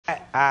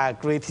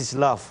greatest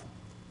love.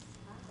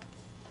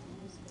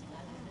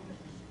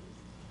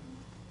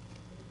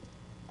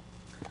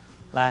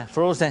 Like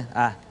frozen,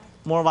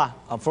 more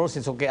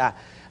frozen is okay.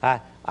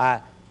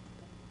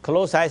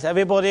 Close eyes,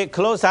 everybody.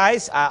 Close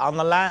eyes on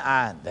the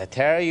line. They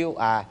tell you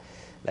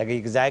like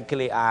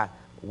exactly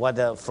what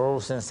the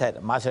frozen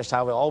said. Master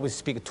Zhi will always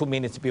speak 2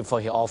 minutes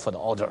before he offered the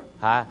order.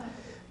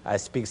 I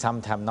speak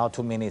sometime, not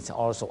 2 minutes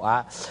also.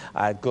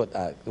 Good,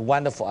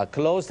 wonderful.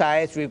 Close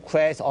eyes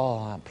request.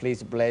 Oh,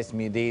 please bless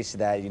me this,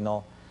 that, you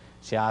know.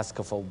 She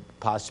asked for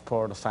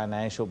passport,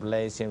 financial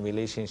blessing,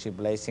 relationship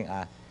blessing.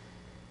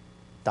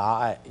 答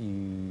案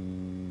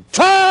与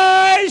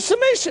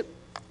transmission.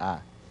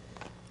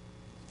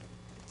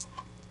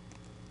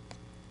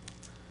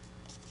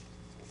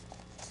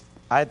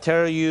 I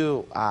tell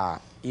you,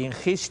 in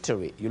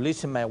history, you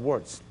listen to my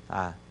words.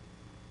 I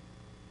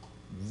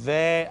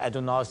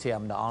do not say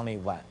I'm the only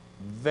one.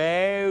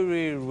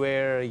 Very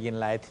rare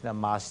enlightened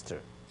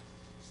master.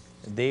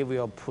 They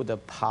will put the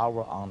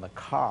power on the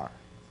car,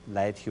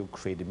 let you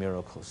create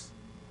miracles.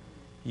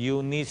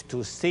 You need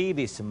to see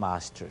these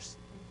masters.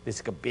 This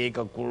big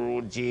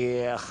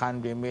Guruji,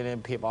 100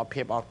 million people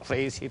are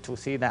crazy to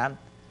see them.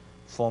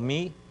 For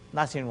me,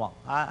 nothing wrong.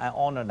 I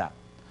honor them.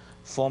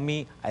 For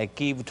me, I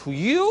give to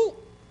you.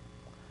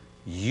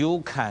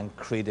 You can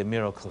create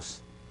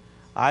miracles.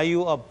 Are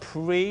you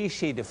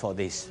appreciated for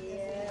this?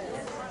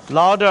 Yes.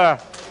 Louder.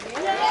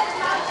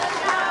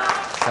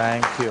 Yes.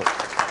 Thank you.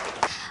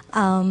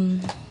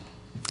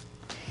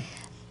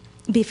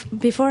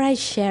 Before I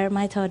share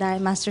my third eye,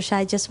 Master Zhi,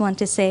 I just want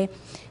to say,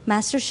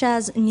 Master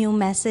Zhi's new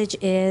message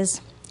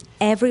is,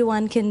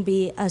 everyone can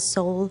be a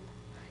soul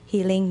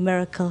healing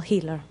miracle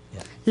healer.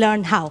 Yeah.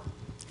 Learn how.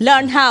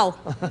 Learn how.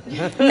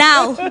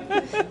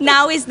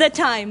 Now is the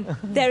time.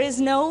 There is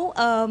no,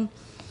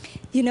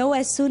 you know,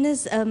 as soon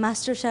as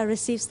Master Zhi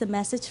receives the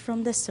message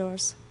from the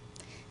source,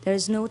 there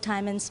is no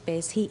time and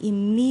space. He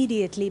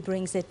immediately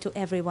brings it to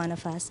every one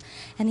of us.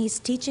 And he's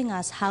teaching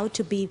us how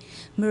to be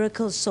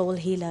miracle soul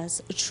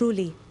healers,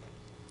 truly.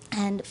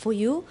 And for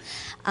you,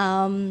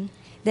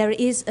 there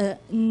is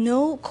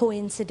no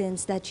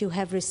coincidence that you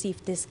have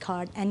received this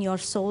card, and your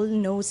soul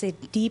knows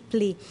it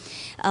deeply.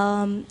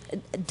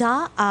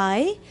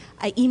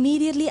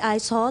 Immediately I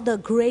saw the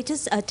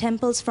greatest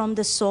temples from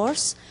the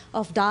source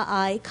of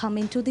Da'ai come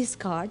into this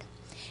card.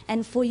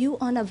 And for you,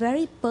 on a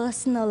very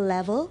personal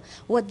level,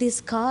 what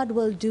this card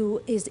will do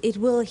is it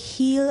will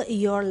heal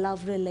your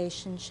love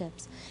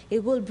relationships.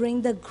 It will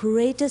bring the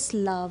greatest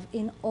love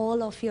in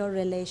all of your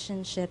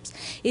relationships.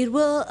 It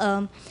will,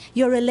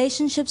 your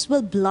relationships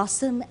will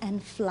blossom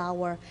and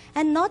flower.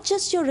 And not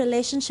just your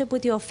relationship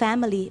with your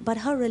family, but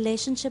her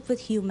relationship with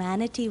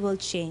humanity will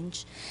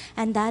change.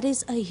 And that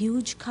is a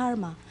huge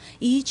karma.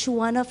 Each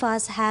one of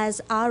us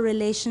has our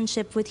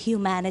relationship with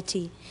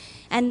humanity.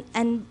 And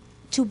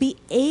to be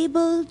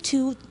able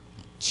to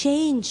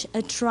change,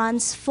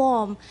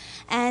 transform,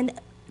 and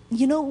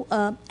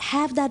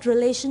have that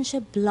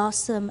relationship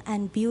blossom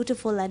and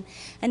beautiful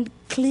and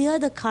clear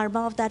the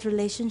karma of that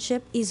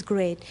relationship is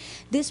great.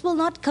 This will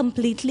not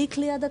completely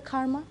clear the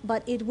karma,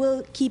 but it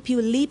will keep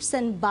you leaps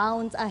and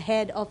bounds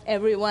ahead of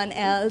everyone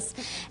else.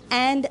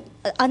 And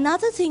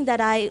another thing that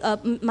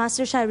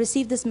Master Zhi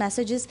received this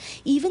message is,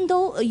 even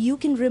though you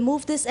can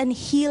remove this and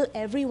heal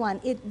everyone,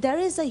 there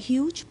is a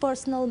huge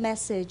personal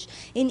message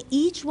in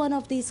each one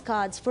of these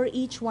cards for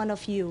each one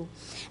of you.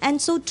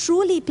 And so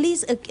truly,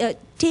 please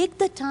take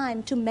the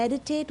time to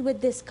meditate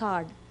with this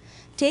card.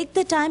 Take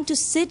the time to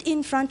sit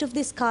in front of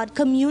this card,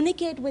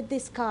 communicate with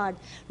this card,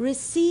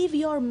 receive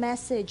your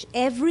message.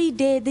 Every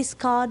day this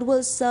card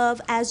will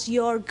serve as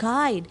your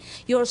guide,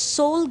 your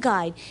soul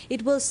guide.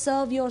 It will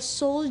serve your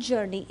soul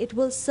journey. It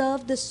will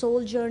serve the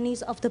soul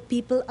journeys of the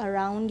people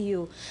around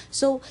you.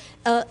 So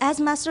as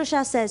Master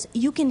Zhi says,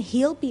 you can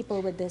heal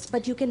people with this,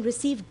 but you can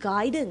receive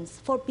guidance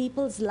for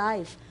people's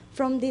life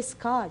from this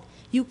card.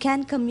 You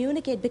can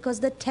communicate,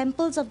 because the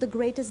temples of the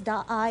greatest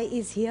Da'ai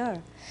is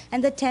here.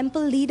 And the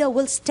temple leader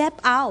will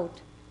step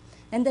out.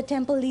 And the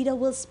temple leader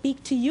will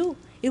speak to you.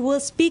 It will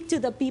speak to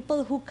the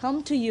people who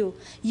come to you.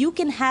 You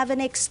can have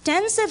an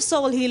extensive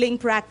soul healing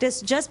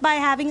practice just by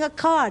having a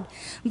card.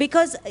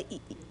 Because,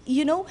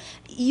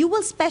 you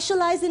will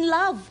specialize in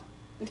love.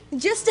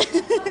 Just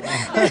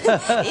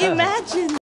imagine.